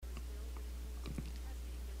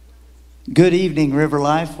Good evening, River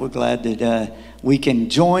Life. We're glad that we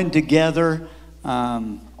can join together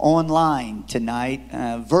online tonight,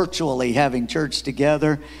 virtually having church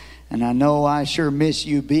together. And I know I sure miss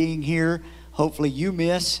you being here. Hopefully you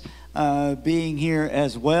miss being here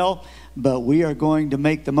as well. But we are going to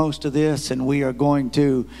make the most of this, and we are going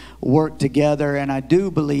to work together. And I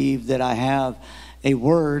do believe that I have a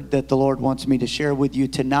word that the Lord wants me to share with you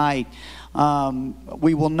tonight.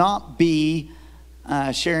 We will not be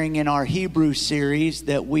sharing in our Hebrew series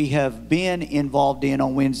that we have been involved in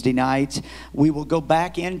on Wednesday nights. We will go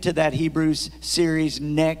back into that Hebrews series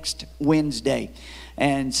next Wednesday.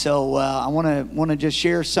 And so I want to just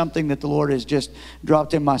share something that the Lord has just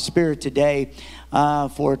dropped in my spirit today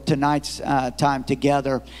for tonight's time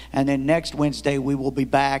together. And then next Wednesday we will be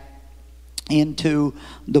back into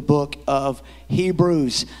the book of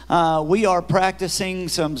Hebrews. We are practicing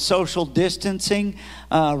some social distancing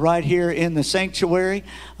right here in the sanctuary.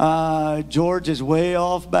 George is way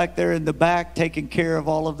off back there in the back taking care of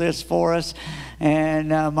all of this for us. And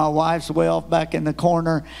my wife's way off back in the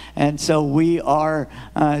corner. And so we are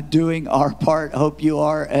doing our part. Hope you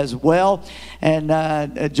are as well.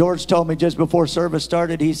 And George told me just before service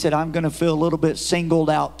started, he said, I'm going to feel a little bit singled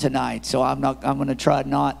out tonight. So I'm going to try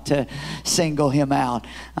not to single him out.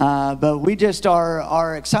 But we just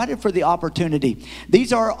are excited for the opportunity.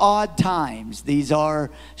 These are odd times. These are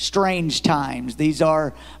strange times. These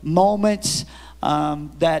are moments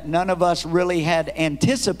that none of us really had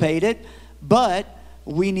anticipated. But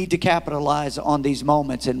we need to capitalize on these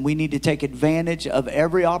moments, and we need to take advantage of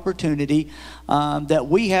every opportunity that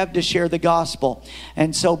we have to share the gospel.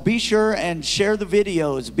 And so be sure and share the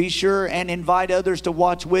videos. Be sure and invite others to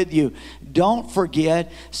watch with you. Don't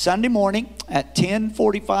forget, Sunday morning at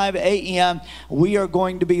 10:45 a.m., we are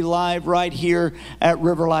going to be live right here at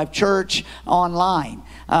River Life Church online.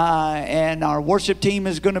 And our worship team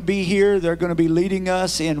is going to be here. They're going to be leading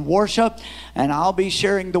us in worship. And I'll be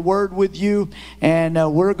sharing the word with you. And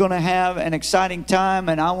we're going to have an exciting time.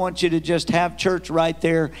 And I want you to just have church right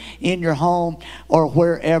there in your home or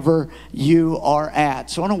wherever you are at.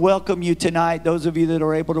 So I want to welcome you tonight. Those of you that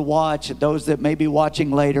are able to watch, those that may be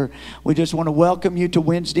watching later, we just want to welcome you to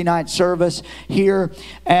Wednesday night service here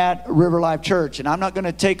at River Life Church. And I'm not going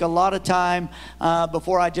to take a lot of time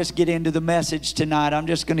before I just get into the message tonight. I'm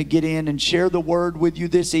just going to get in and share the word with you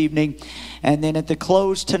this evening. And then at the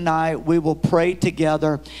close tonight, we will pray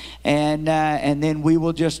together. And then we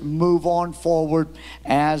will just move on forward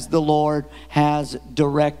as the Lord has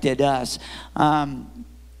directed us.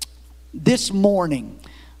 This morning,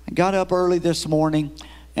 I got up early this morning.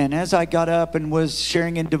 And as I got up and was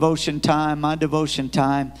sharing in my devotion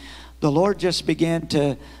time, the Lord just began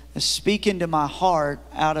to speak into my heart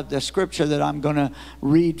out of the scripture that I'm going to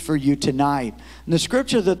read for you tonight. And the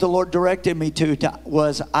scripture that the Lord directed me to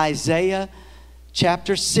was Isaiah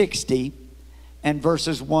chapter 60 and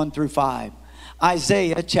verses 1 through 5.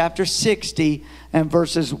 Isaiah chapter 60 and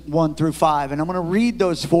verses 1 through 5. And I'm going to read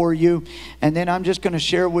those for you. And then I'm just going to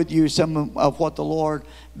share with you some of what the Lord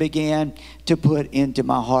began to put into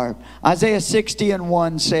my heart. Isaiah 60 and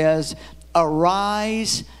 1 says,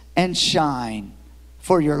 "Arise and shine,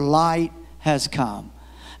 for your light has come,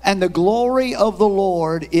 and the glory of the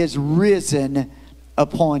Lord is risen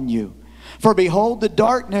upon you. For behold, the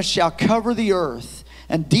darkness shall cover the earth,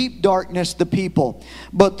 and deep darkness the people.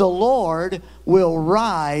 But the Lord will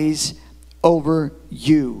rise over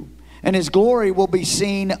you, and his glory will be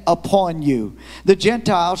seen upon you. The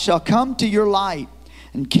Gentiles shall come to your light,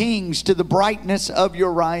 and kings to the brightness of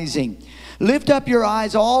your rising. Lift up your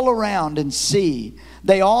eyes all around and see.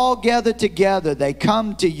 They all gather together. They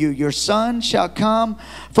come to you. Your sons shall come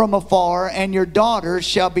from afar, and your daughters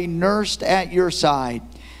shall be nursed at your side.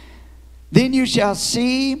 Then you shall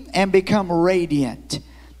see and become radiant,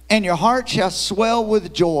 and your heart shall swell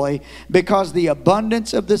with joy, because the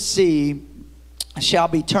abundance of the sea shall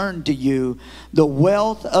be turned to you. The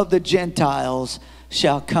wealth of the Gentiles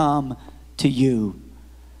shall come to you."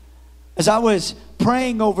 As I was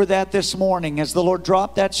praying over that this morning, as the Lord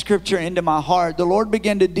dropped that scripture into my heart, the Lord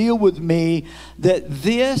began to deal with me that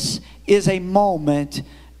this is a moment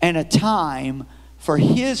and a time for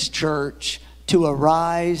his church to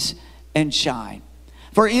arise and shine.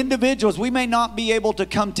 For individuals, we may not be able to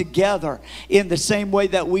come together in the same way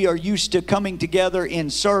that we are used to coming together in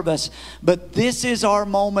service, but this is our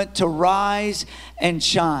moment to rise and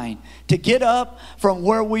shine. To get up from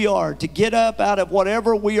where we are, to get up out of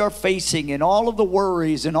whatever we are facing and all of the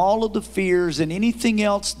worries and all of the fears and anything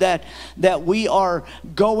else that we are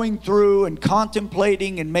going through and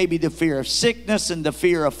contemplating, and maybe the fear of sickness and the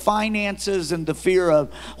fear of finances and the fear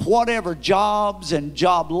of whatever, jobs and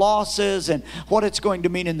job losses and what it's going to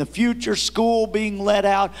mean in the future, school being let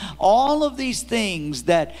out, all of these things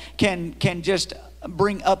that can just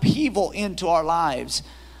bring upheaval into our lives.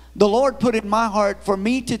 The Lord put in my heart for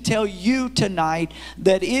me to tell you tonight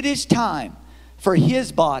that it is time for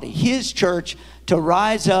His body, His church, to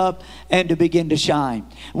rise up and to begin to shine.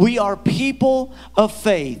 We are people of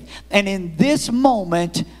faith. And in this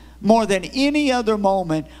moment, more than any other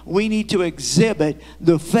moment, we need to exhibit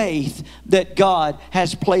the faith that God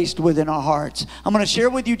has placed within our hearts. I'm going to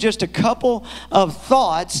share with you just a couple of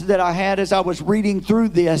thoughts that I had as I was reading through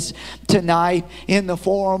this tonight, in the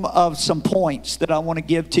form of some points that I want to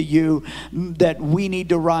give to you that we need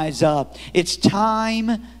to rise up. It's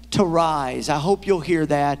time to rise. I hope you'll hear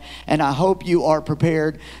that, and I hope you are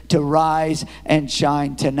prepared to rise and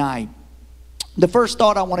shine tonight. The first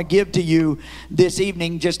thought I want to give to you this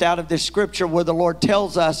evening, just out of this scripture where the Lord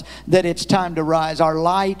tells us that it's time to rise. Our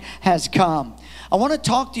light has come. I want to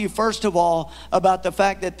talk to you first of all about the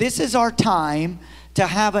fact that this is our time to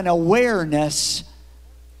have an awareness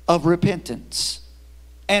of repentance.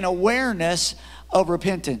 An awareness of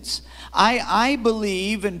repentance. I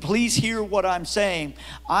believe, and please hear what I'm saying,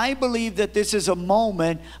 I believe that this is a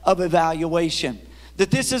moment of evaluation. That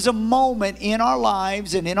this is a moment in our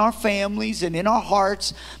lives and in our families and in our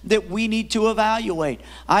hearts that we need to evaluate.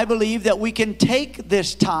 I believe that we can take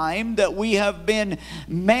this time that we have been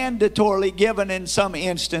mandatorily given in some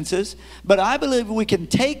instances, but I believe we can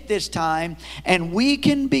take this time and we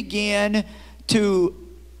can begin to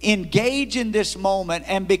engage in this moment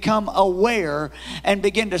and become aware and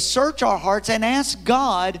begin to search our hearts and ask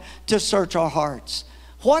God to search our hearts.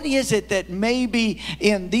 What is it that maybe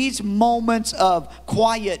in these moments of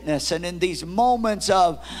quietness and in these moments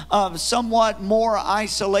of somewhat more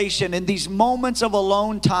isolation, in these moments of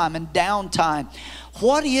alone time and downtime,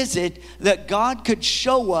 what is it that God could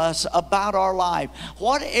show us about our life?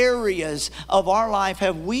 What areas of our life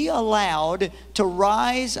have we allowed to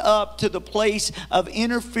rise up to the place of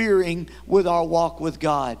interfering with our walk with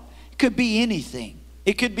God? It could be anything.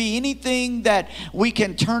 It could be anything that we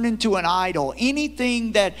can turn into an idol,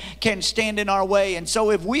 anything that can stand in our way. And so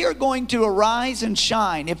if we are going to arise and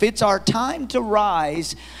shine, if it's our time to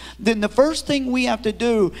rise, then the first thing we have to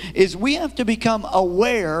do is we have to become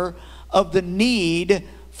aware of the need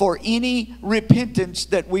for any repentance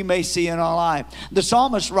that we may see in our life. The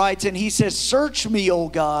psalmist writes and he says, "Search me, O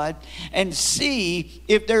God, and see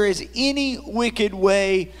if there is any wicked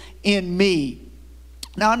way in me."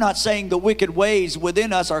 Now, I'm not saying the wicked ways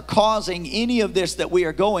within us are causing any of this that we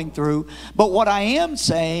are going through, but what I am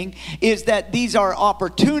saying is that these are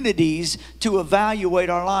opportunities to evaluate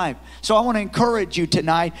our life. So I want to encourage you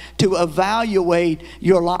tonight to evaluate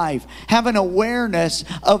your life. Have an awareness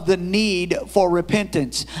of the need for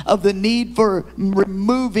repentance, of the need for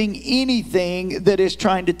removing anything that is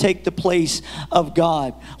trying to take the place of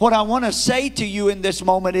God. What I want to say to you in this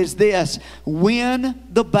moment is this: win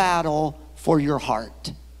the battle for your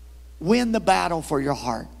heart. Win the battle for your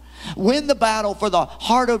heart. Win the battle for the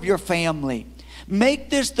heart of your family. Make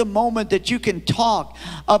this the moment that you can talk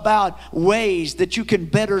about ways that you can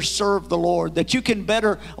better serve the Lord, that you can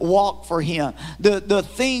better walk for Him. The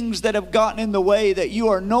things that have gotten in the way that you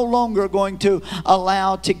are no longer going to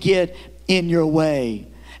allow to get in your way.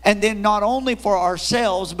 And then not only for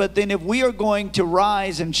ourselves, but then if we are going to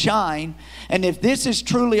rise and shine, and if this is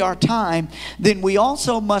truly our time, then we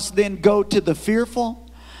also must then go to the fearful,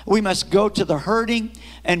 we must go to the hurting,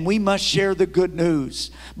 and we must share the good news.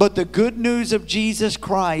 But the good news of Jesus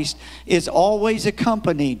Christ is always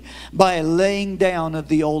accompanied by a laying down of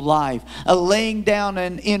the old life, a laying down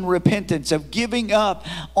in repentance, of giving up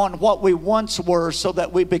on what we once were so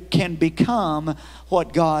that we can become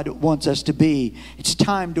what God wants us to be. It's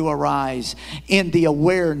time to arise in the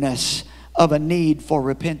awareness of a need for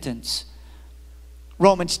repentance.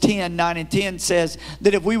 Romans 10:9-10 says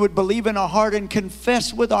that if we would believe in our heart and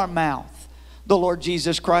confess with our mouth the Lord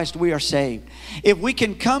Jesus Christ, we are saved. If we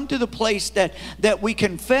can come to the place that we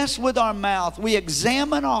confess with our mouth, we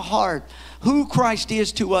examine our heart, who Christ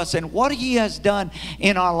is to us and what He has done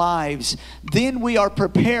in our lives, then we are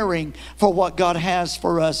preparing for what God has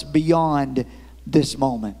for us beyond this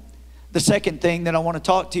moment. The second thing that I want to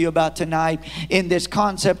talk to you about tonight in this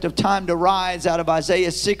concept of time to rise out of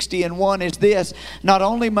Isaiah 60:1 is this: not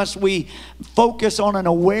only must we focus on an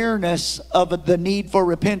awareness of the need for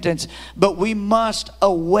repentance, but we must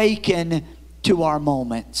awaken to our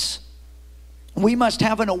moments. We must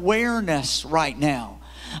have an awareness right now.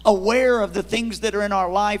 Aware of the things that are in our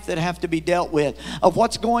life that have to be dealt with, of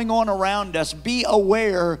what's going on around us. Be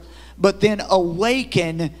aware, but then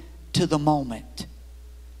awaken to the moment.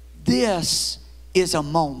 This is a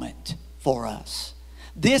moment for us.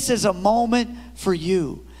 This is a moment for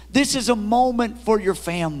you. This is a moment for your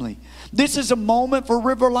family. This is a moment for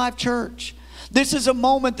River Life Church. This is a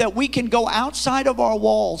moment that we can go outside of our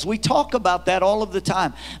walls. We talk about that all of the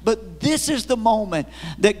time. But this is the moment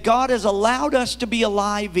that God has allowed us to be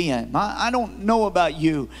alive in. I don't know about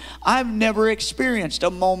you. I've never experienced a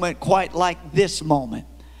moment quite like this moment.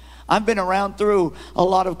 I've been around through a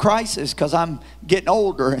lot of crisis because I'm getting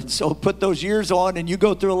older. And so put those years on and you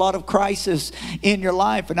go through a lot of crisis in your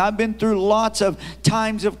life. And I've been through lots of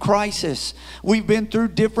times of crisis. We've been through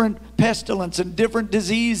different pestilence and different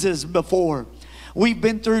diseases before. We've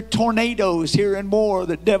been through tornadoes here and more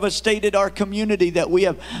that devastated our community that we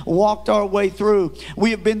have walked our way through.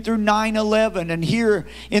 We have been through 9/11, and here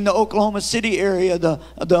in the Oklahoma City area, the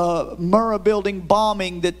Murrah building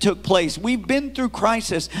bombing that took place. We've been through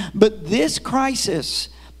crisis, but this crisis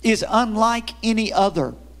is unlike any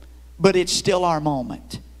other, but it's still our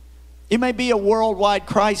moment. It may be a worldwide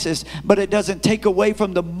crisis, but it doesn't take away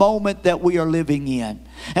from the moment that we are living in.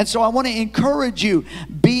 And so I want to encourage you,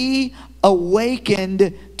 be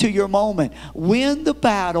awakened to your moment. Win the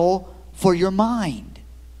battle for your mind.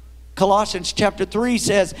 Colossians chapter 3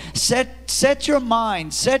 says, set your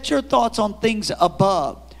mind, set your thoughts on things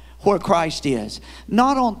above where Christ is,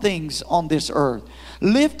 not on things on this earth.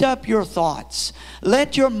 Lift up your thoughts.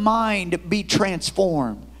 Let your mind be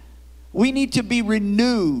transformed. We need to be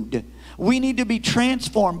renewed. We need to be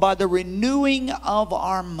transformed by the renewing of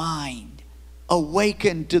our mind.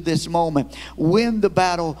 Awaken to this moment. Win the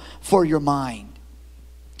battle for your mind.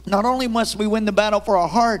 Not only must we win the battle for our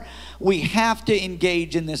heart, we have to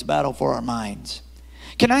engage in this battle for our minds.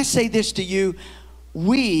 Can I say this to you?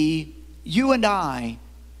 You and I,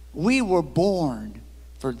 we were born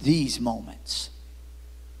for these moments.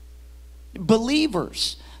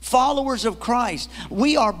 Believers, followers of Christ,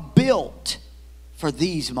 we are built for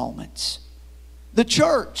these moments. The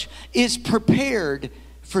church is prepared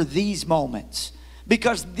for these moments,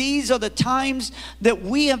 because these are the times that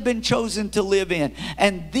we have been chosen to live in,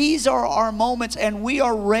 and these are our moments, and we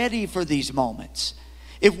are ready for these moments.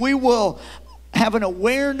 If we will have an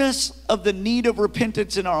awareness of the need of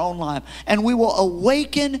repentance in our own life, and we will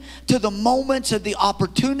awaken to the moments and the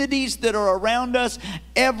opportunities that are around us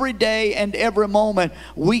every day and every moment,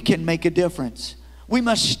 we can make a difference. We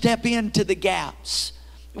must step into the gaps.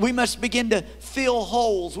 We must begin to fill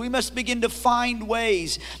holes. We must begin to find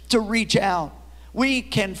ways to reach out. We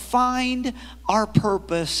can find our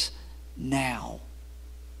purpose now.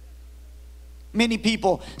 Many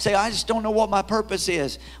people say, I just don't know what my purpose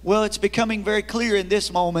is. Well, it's becoming very clear in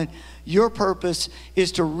this moment. Your purpose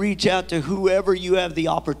is to reach out to whoever you have the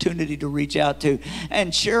opportunity to reach out to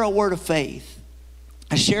and share a word of faith,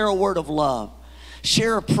 share a word of love,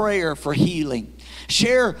 share a prayer for healing.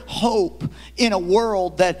 Share hope in a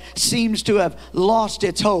world that seems to have lost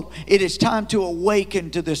its hope. It is time to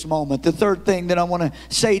awaken to this moment. The third thing that I want to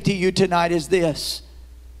say to you tonight is this.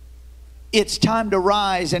 It's time to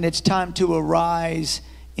rise, and it's time to arise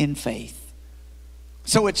in faith.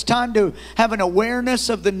 So it's time to have an awareness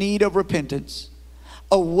of the need of repentance.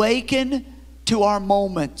 Awaken to our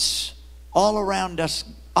moments all around us,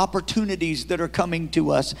 opportunities that are coming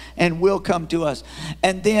to us and will come to us.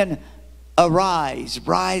 And then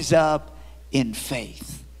rise up in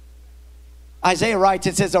faith. Isaiah writes,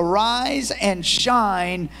 it says, arise and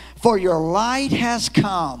shine, for your light has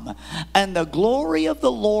come, and the glory of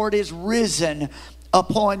the Lord is risen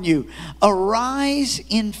upon you. Arise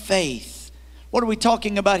in faith. What are we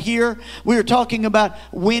talking about here? We are talking about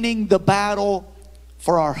winning the battle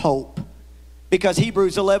for our hope. Because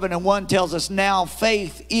Hebrews 11:1 tells us now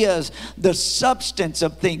faith is the substance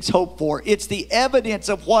of things hoped for. It's the evidence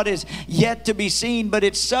of what is yet to be seen, but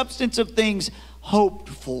it's substance of things hoped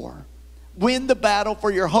for. Win the battle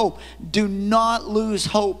for your hope. Do not lose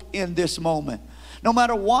hope in this moment. No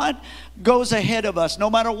matter what goes ahead of us, no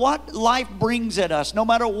matter what life brings at us, no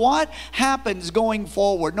matter what happens going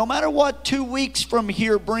forward, no matter what 2 weeks from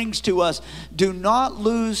here brings to us, do not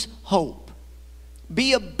lose hope.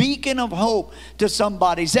 Be a beacon of hope to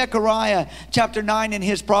somebody. Zechariah chapter 9 in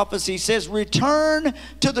his prophecy says, return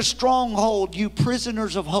to the stronghold, you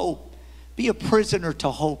prisoners of hope. Be a prisoner to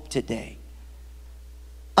hope today.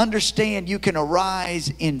 Understand you can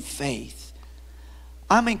arise in faith.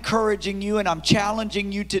 I'm encouraging you and I'm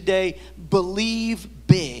challenging you today. Believe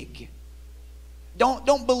big.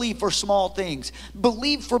 Don't believe for small things.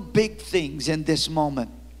 Believe for big things in this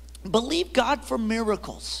moment. Believe God for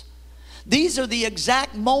miracles. These are the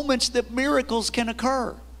exact moments that miracles can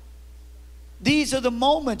occur. These are the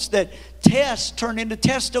moments that tests turn into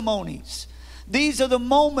testimonies. These are the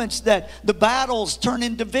moments that the battles turn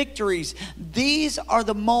into victories. These are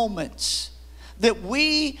the moments that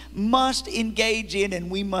we must engage in,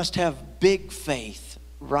 and we must have big faith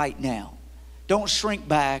right now. Don't shrink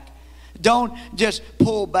back. Don't just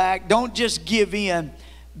pull back. Don't just give in.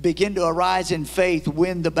 Begin to arise in faith.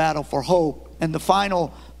 Win the battle for hope. And the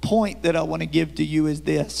final point that I want to give to you is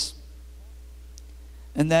this.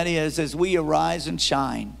 And that is, as we arise and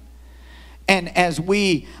shine, and as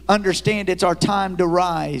we understand it's our time to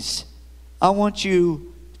rise, I want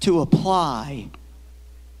you to apply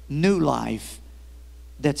new life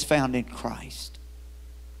that's found in Christ.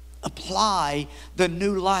 Apply the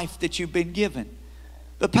new life that you've been given.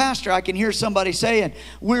 But Pastor, I can hear somebody saying,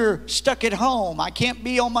 we're stuck at home. I can't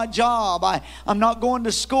be on my job. I'm not going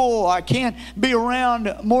to school. I can't be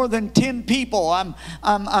around more than 10 people.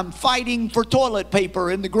 I'm fighting for toilet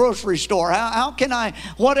paper in the grocery store. How can I,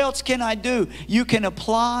 what else can I do? You can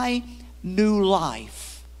apply new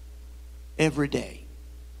life every day.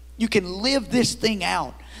 You can live this thing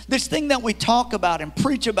out. This thing that we talk about and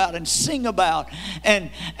preach about and sing about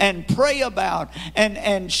and pray about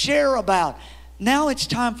and share about. Now it's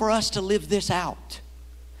time for us to live this out.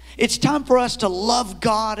 It's time for us to love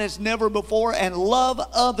God as never before and love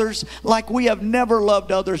others like we have never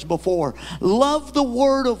loved others before. Love the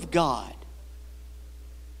Word of God.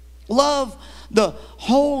 Love the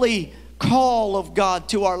holy call of God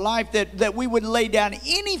to our life, that we would lay down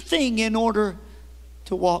anything in order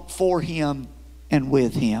to walk for Him and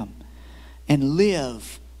with Him and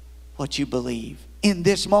live what you believe. In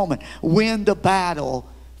this moment, win the battle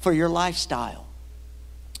for your lifestyle.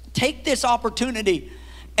 Take this opportunity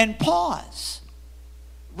and pause.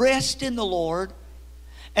 Rest in the Lord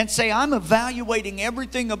and say, I'm evaluating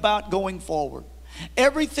everything about going forward.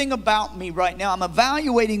 Everything about me right now, I'm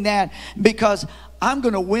evaluating that because I'm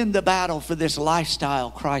going to win the battle for this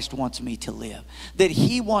lifestyle Christ wants me to live, that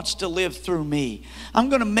He wants to live through me. I'm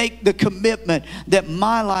going to make the commitment that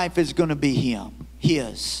my life is going to be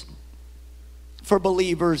His. For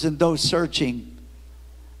believers and those searching,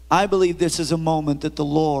 I believe this is a moment that the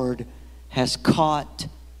Lord has caught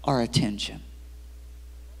our attention.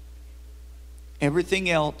 Everything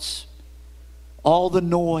else, all the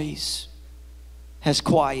noise has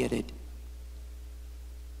quieted.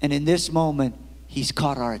 And in this moment, He's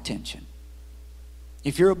caught our attention.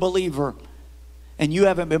 If you're a believer and you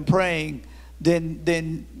haven't been praying,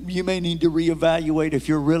 then you may need to reevaluate if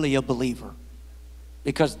you're really a believer.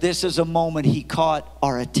 Because this is a moment He caught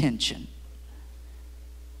our attention.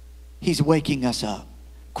 He's waking us up.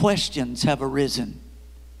 Questions have arisen.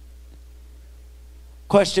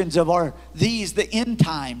 Questions of, are these the end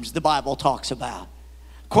times the Bible talks about?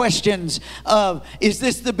 Questions of, is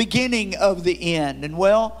this the beginning of the end? And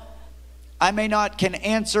well, I may not can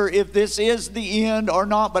answer if this is the end or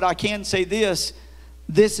not, but I can say this.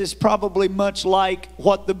 This is probably much like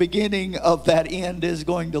what the beginning of that end is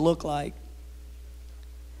going to look like.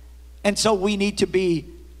 And so we need to be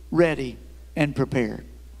ready and prepared.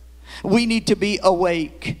 We need to be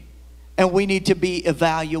awake, and we need to be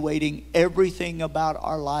evaluating everything about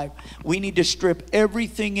our life. We need to strip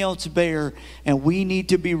everything else bare, and we need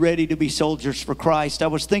to be ready to be soldiers for Christ. I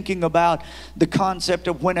was thinking about the concept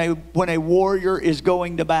of when a warrior is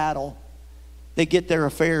going to battle, they get their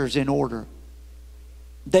affairs in order.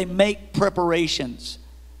 They make preparations.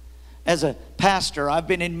 As a pastor, I've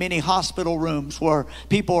been in many hospital rooms where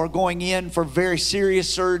people are going in for very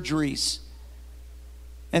serious surgeries.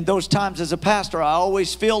 And those times as a pastor, I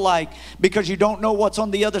always feel like, because you don't know what's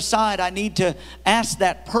on the other side, I need to ask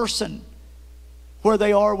that person where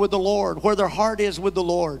they are with the Lord, where their heart is with the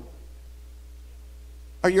Lord.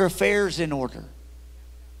 Are your affairs in order?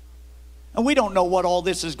 And we don't know what all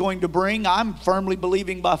this is going to bring. I'm firmly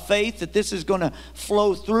believing by faith that this is going to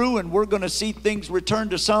flow through and we're going to see things return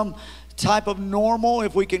to some type of normal,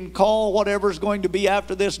 if we can call whatever's going to be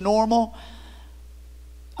after this normal.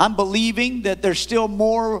 I'm believing that there's still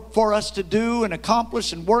more for us to do and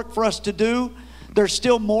accomplish and work for us to do. There's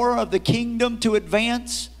still more of the kingdom to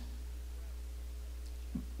advance.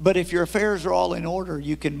 But if your affairs are all in order,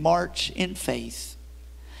 you can march in faith.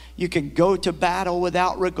 You can go to battle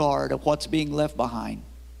without regard of what's being left behind.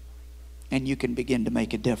 And you can begin to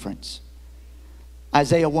make a difference.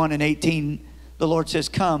 Isaiah 1:18, the Lord says,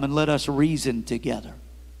 come and let us reason together.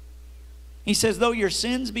 He says, though your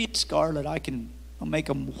sins be scarlet, I'll make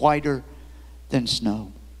them whiter than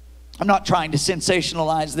snow. I'm not trying to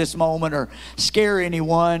sensationalize this moment or scare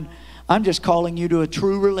anyone. I'm just calling you to a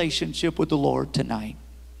true relationship with the Lord tonight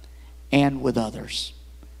and with others.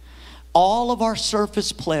 All of our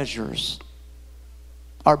surface pleasures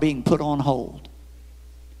are being put on hold.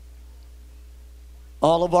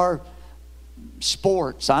 All of our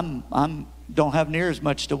sports, I'm don't have near as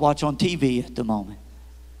much to watch on TV at the moment.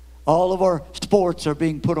 All of our sports are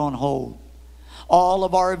being put on hold. All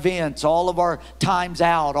of our events, all of our times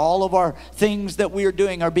out, all of our things that we are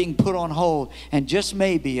doing are being put on hold. And just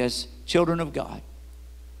maybe as children of God,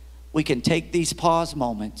 we can take these pause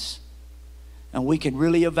moments and we can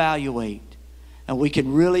really evaluate and we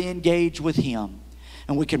can really engage with Him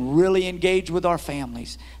and we can really engage with our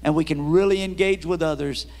families and we can really engage with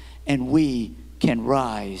others and we can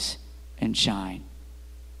rise and shine.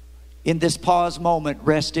 In this pause moment,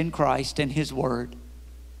 rest in Christ and His Word.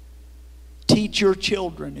 Teach your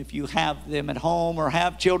children, if you have them at home or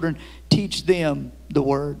have children, teach them the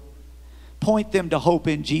Word. Point them to hope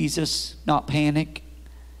in Jesus, not panic.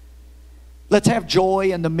 Let's have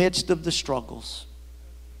joy in the midst of the struggles.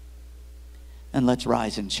 And let's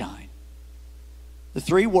rise and shine. The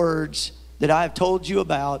 3 words that I have told you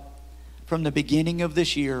about from the beginning of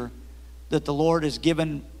this year, that the Lord has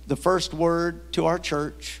given the first word to our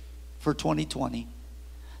church for 2020.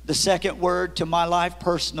 The second word to my life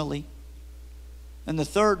personally. And the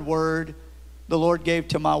third word the Lord gave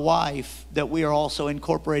to my wife that we are also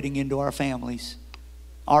incorporating into our families.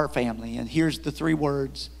 Our family. And here's the 3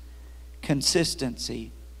 words.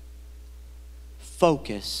 Consistency,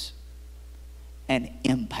 focus, and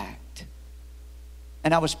impact.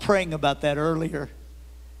 And I was praying about that earlier.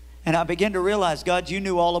 And I began to realize, God, you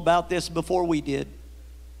knew all about this before we did.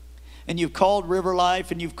 And you've called River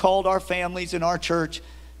Life and you've called our families and our church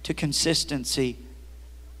to consistency.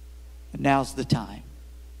 And now's the time.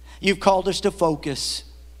 You've called us to focus.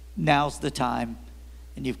 Now's the time.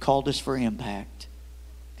 And you've called us for impact.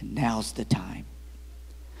 And now's the time.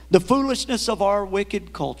 The foolishness of our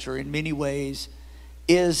wicked culture in many ways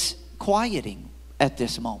is quieting at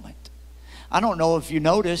this moment. I don't know if you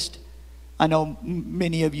noticed. I know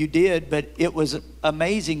many of you did, but it was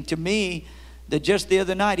amazing to me that just the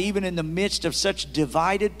other night, even in the midst of such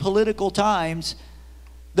divided political times,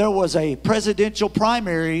 there was a presidential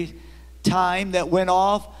primary time that went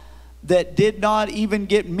off that did not even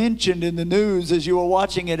get mentioned in the news as you were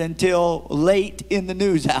watching it until late in the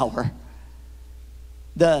news hour.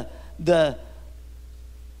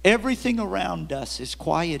 Everything around us is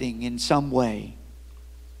quieting in some way.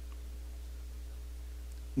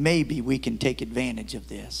 Maybe we can take advantage of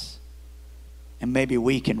this. And maybe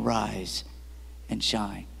we can rise and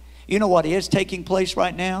shine. You know what is taking place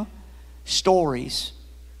right now? Stories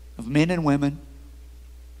of men and women,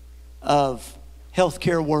 of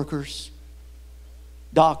healthcare workers,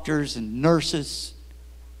 doctors and nurses,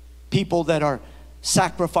 people that are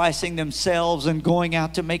sacrificing themselves and going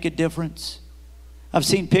out to make a difference. I've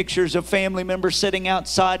seen pictures of family members sitting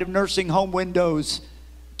outside of nursing home windows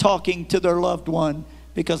talking to their loved one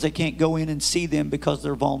because they can't go in and see them because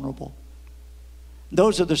they're vulnerable.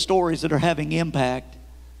 Those are the stories that are having impact.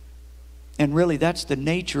 And really, that's the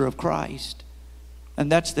nature of Christ.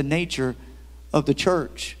 And that's the nature of the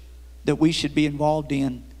church that we should be involved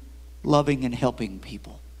in, loving and helping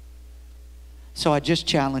people. So I just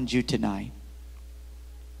challenge you tonight.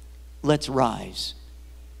 Let's rise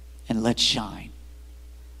and let's shine.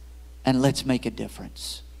 And let's make a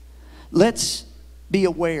difference. Let's be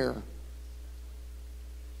aware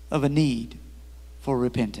of a need for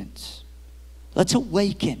repentance. Let's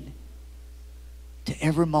awaken to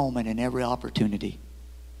every moment and every opportunity.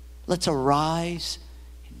 Let's arise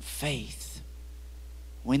in faith.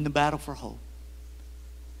 Win the battle for hope.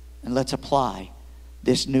 And let's apply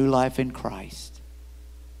this new life in Christ.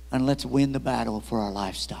 And let's win the battle for our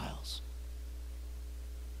lifestyles.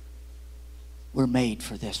 We're made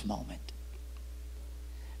for this moment.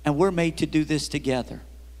 And we're made to do this together.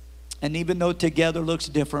 And even though together looks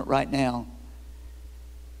different right now,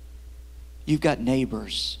 you've got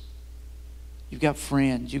neighbors. You've got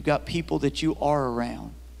friends. You've got people that you are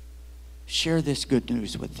around. Share this good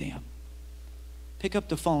news with them. Pick up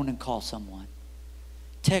the phone and call someone.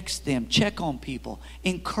 Text them. Check on people.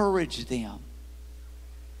 Encourage them.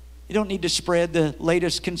 You don't need to spread the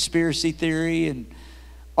latest conspiracy theory and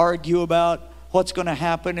argue about what's going to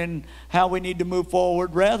happen and how we need to move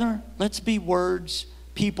forward. Rather, let's be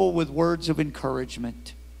people with words of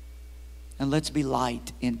encouragement. And let's be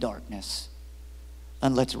light in darkness.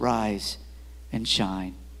 And let's rise and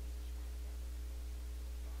shine.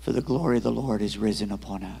 For the glory of the Lord is risen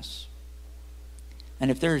upon us. And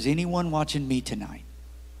if there is anyone watching me tonight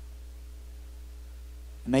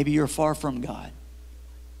Maybe you're far from God.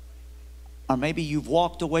 Or maybe you've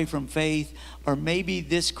walked away from faith. Or maybe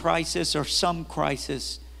this crisis or some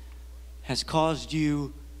crisis has caused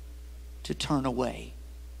you to turn away.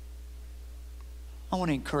 I want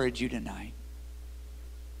to encourage you tonight.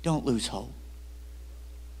 Don't lose hope.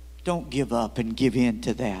 Don't give up and give in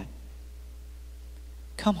to that.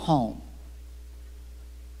 Come home.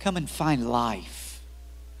 Come and find life.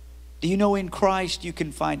 Do you know in Christ you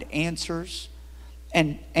can find answers?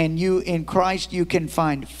 And you in Christ you can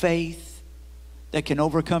find faith that can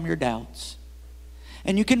overcome your doubts.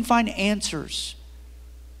 And you can find answers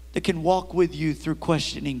that can walk with you through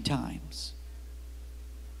questioning times.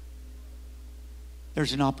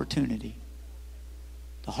 There's an opportunity.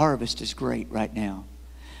 The harvest is great right now.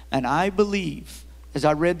 And I believe, as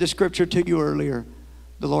I read the scripture to you earlier,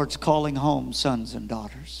 the Lord's calling home sons and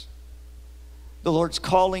daughters. The Lord's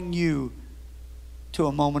calling you to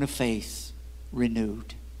a moment of faith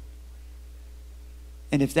renewed.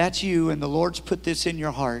 And if that's you and the Lord's put this in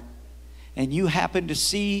your heart and you happen to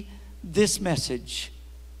see this message,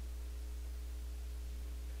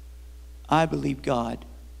 I believe God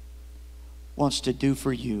wants to do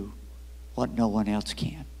for you what no one else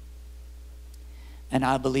can. And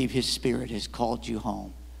I believe His Spirit has called you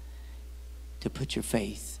home to put your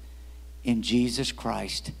faith in Jesus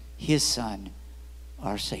Christ, His Son,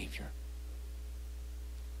 our Savior.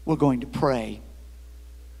 We're going to pray.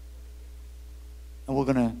 And we're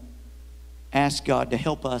going to ask God to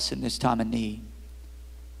help us in this time of need.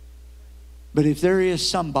 But if there is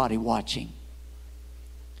somebody watching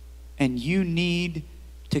and you need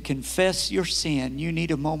to confess your sin, you need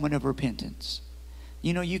a moment of repentance.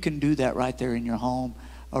 You know, you can do that right there in your home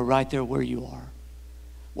or right there where you are.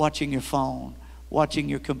 Watching your phone, watching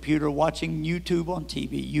your computer, watching YouTube on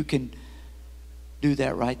TV. You can do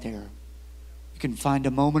that right there. You can find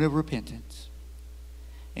a moment of repentance.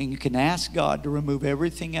 And you can ask God to remove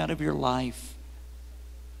everything out of your life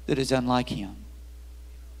that is unlike Him.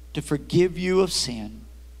 To forgive you of sin.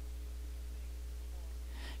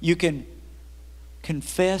 You can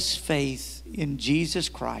confess faith in Jesus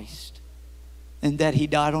Christ and that He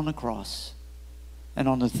died on the cross and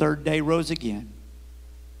on the third day rose again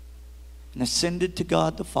and ascended to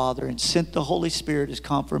God the Father and sent the Holy Spirit as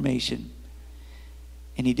confirmation.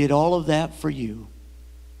 And He did all of that for you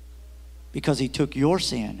because He took your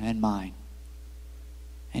sin and mine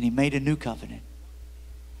and He made a new covenant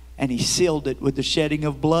and He sealed it with the shedding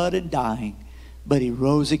of blood and dying, but He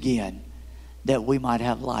rose again that we might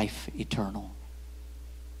have life eternal.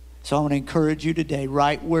 So I want to encourage you today,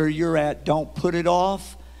 right where you're at, don't put it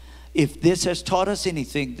off. If this has taught us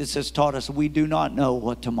anything, this has taught us we do not know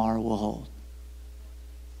what tomorrow will hold.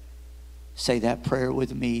 Say that prayer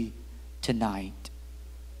with me tonight,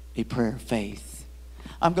 a prayer of faith.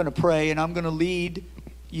 I'm going to pray and I'm going to lead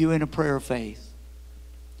you in a prayer of faith.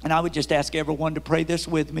 And I would just ask everyone to pray this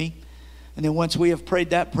with me. And then once we have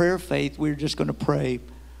prayed that prayer of faith, we're just going to pray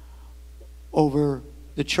over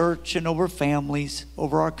the church and over families,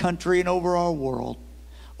 over our country and over our world,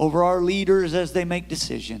 over our leaders as they make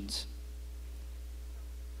decisions.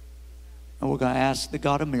 And we're going to ask the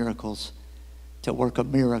God of miracles to work a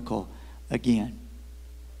miracle again.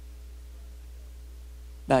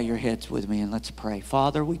 Bow your heads with me and let's pray.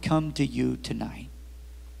 Father, we come to you tonight.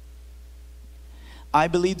 I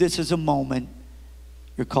believe this is a moment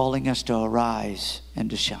you're calling us to arise and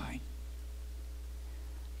to shine.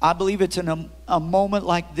 I believe it's in a moment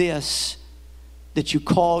like this that you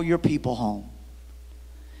call your people home.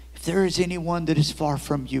 If there is anyone that is far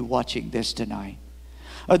from you watching this tonight,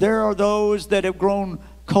 or there are those that have grown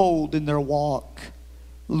cold in their walk,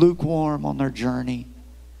 lukewarm on their journey,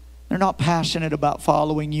 they're not passionate about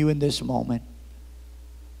following you in this moment.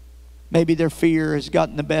 Maybe their fear has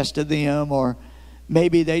gotten the best of them, or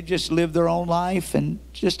maybe they just live their own life and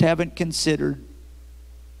just haven't considered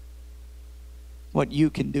what you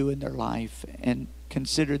can do in their life and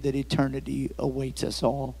consider that eternity awaits us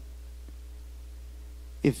all.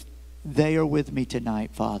 If they are with me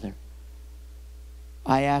tonight, Father,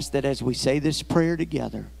 I ask that as we say this prayer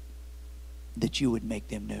together, that you would make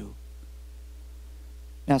them new.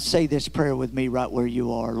 Now say this prayer with me right where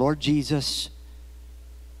you are. Lord Jesus,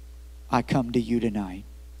 I come to you tonight.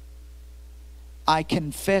 I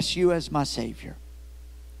confess you as my Savior.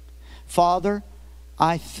 Father,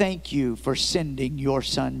 I thank you for sending your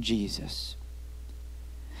Son, Jesus.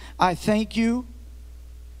 I thank you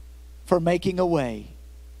for making a way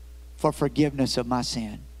for forgiveness of my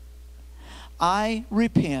sin. I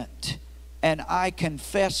repent and I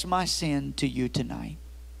confess my sin to you tonight.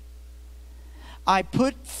 I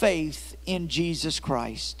put faith in Jesus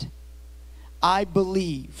Christ. I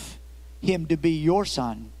believe Him to be your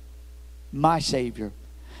Son, my Savior,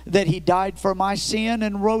 that He died for my sin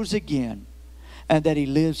and rose again, and that He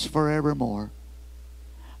lives forevermore.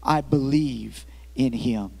 I believe in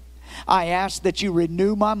Him. I ask that You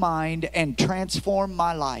renew my mind and transform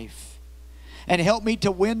my life, and help me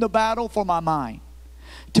to win the battle for my mind,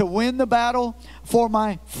 to win the battle for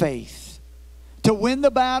my faith, to win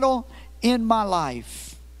the battle in my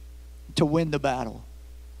life, to win the battle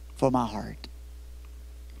for my heart.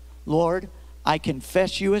 Lord, I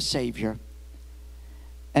confess You as Savior,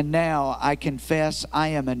 and now I confess I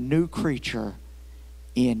am a new creature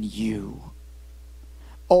in You.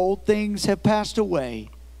 Old things have passed away,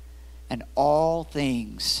 and all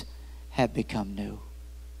things have become new.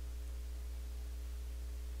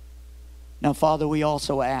 Now, Father, we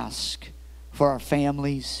also ask for our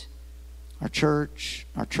families, our church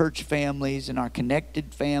families, and our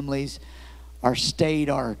connected families, our state,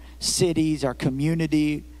 our cities, our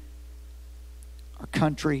community, our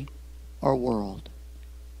country, our world.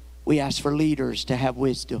 We ask for leaders to have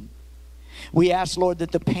wisdom. We ask, Lord,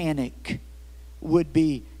 that the panic would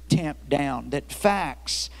be tamped down, that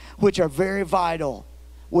facts, which are very vital,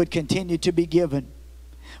 would continue to be given.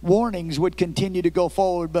 Warnings would continue to go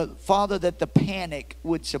forward, but Father, that the panic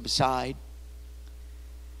would subside,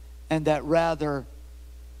 and that rather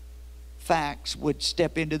facts would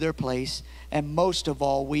step into their place. And most of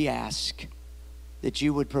all, we ask that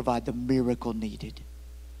You would provide the miracle needed.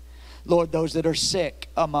 Lord, those that are sick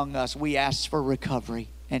among us, we ask for recovery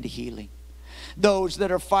and healing. Those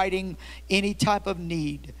that are fighting any type of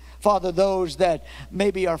need, Father, those that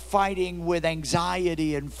maybe are fighting with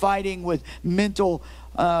anxiety and fighting with mental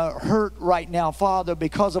hurt right now, Father,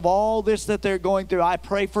 because of all this that they're going through, I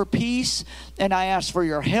pray for peace, and I ask for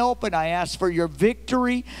Your help, and I ask for Your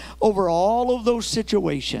victory over all of those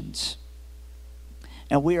situations.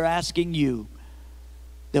 And we are asking You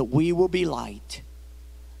that we will be light,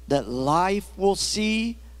 that life will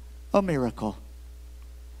see a miracle,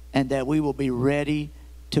 and that we will be ready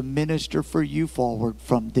to minister for You forward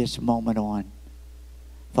from this moment on.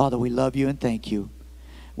 Father, we love You and thank You.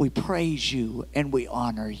 We praise You and we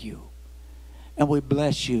honor You. And we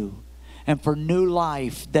bless You. And for new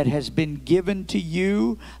life that has been given to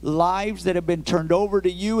You, lives that have been turned over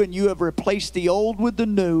to You, and You have replaced the old with the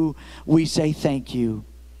new, we say thank You.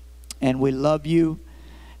 And we love You,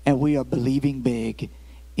 and we are believing big.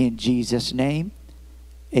 In Jesus' name,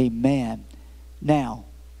 amen. Now,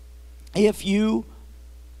 if you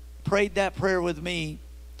prayed that prayer with me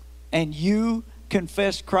and you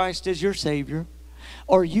confessed Christ as your Savior,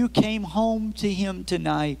 or you came home to Him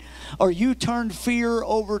tonight, or you turned fear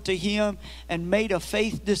over to Him and made a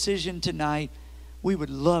faith decision tonight, we would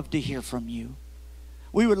love to hear from you.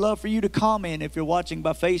 We would love for you to comment if you're watching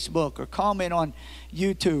by Facebook, or comment on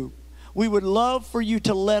YouTube. We would love for you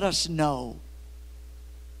to let us know.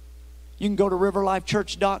 You can go to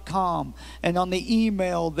riverlifechurch.com, and on the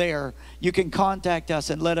email there, you can contact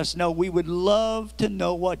us and let us know. We would love to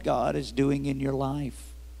know what God is doing in your life.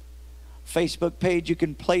 Facebook page, you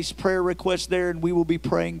can place prayer requests there, and we will be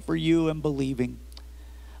praying for you and believing.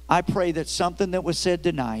 I pray that something that was said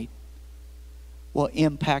tonight will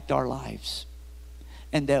impact our lives,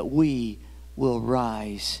 and that we will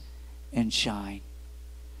rise and shine.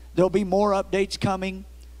 There'll be more updates coming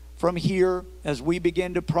from here as we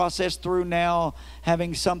begin to process through now,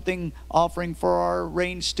 having something offering for our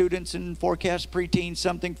range students and forecast preteens,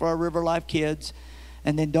 something for our River Life kids.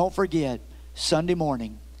 And then don't forget, Sunday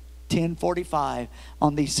morning, 10:45,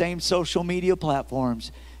 on these same social media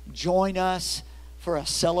platforms, join us for a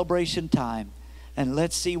celebration time, and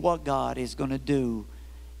let's see what God is going to do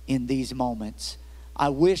in these moments. I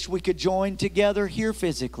wish we could join together here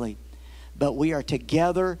physically, but we are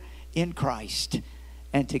together in Christ.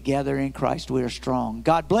 And together in Christ we are strong.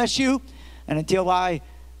 God bless you. And until I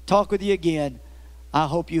talk with you again, I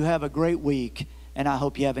hope you have a great week. And I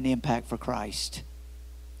hope you have an impact for Christ.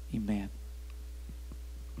 Amen.